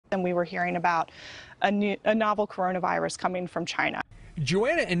And we were hearing about a novel coronavirus coming from China.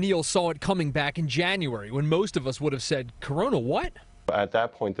 Joanna and Neil saw it coming back in January when most of us would have said, Corona what? At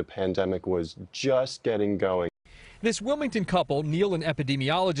that point, the pandemic was just getting going. This Wilmington couple, Neil, an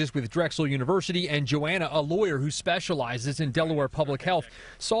epidemiologist with Drexel University, and Joanna, a lawyer who specializes in Delaware public health,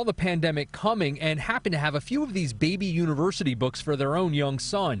 saw the pandemic coming and happened to have a few of these baby university books for their own young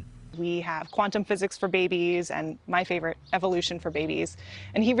son. We have quantum physics for babies and my favorite, evolution for babies,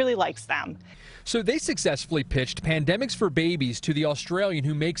 and he really likes them. So they successfully pitched Pandemics for Babies to the Australian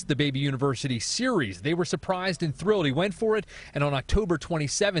who makes the Baby University series. They were surprised and thrilled. He went for it, and on October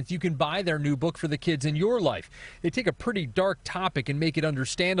 27th, you can buy their new book for the kids in your life. They take a pretty dark topic and make it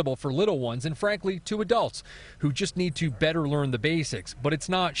understandable for little ones and, frankly, to adults who just need to better learn the basics. But it's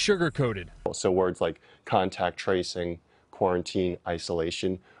not sugar-coated. So words like contact tracing, quarantine,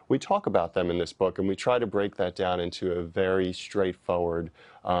 isolation, we talk about them in this book, and we try to break that down into a very straightforward,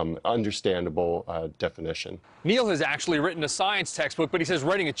 understandable definition. Neil has actually written a science textbook, but he says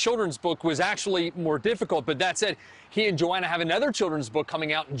writing a children's book was actually more difficult. But that said, he and Joanna have another children's book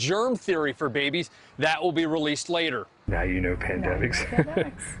coming out, Germ Theory for Babies, that will be released later. Now you know pandemics.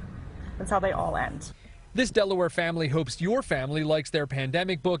 That's how they all end. This Delaware family hopes your family likes their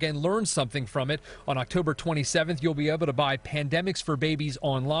pandemic book and learns something from it. On October 27th, you'll be able to buy Pandemics for Babies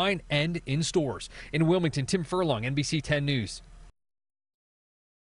online and in stores. In Wilmington, Tim Furlong, NBC 10 News.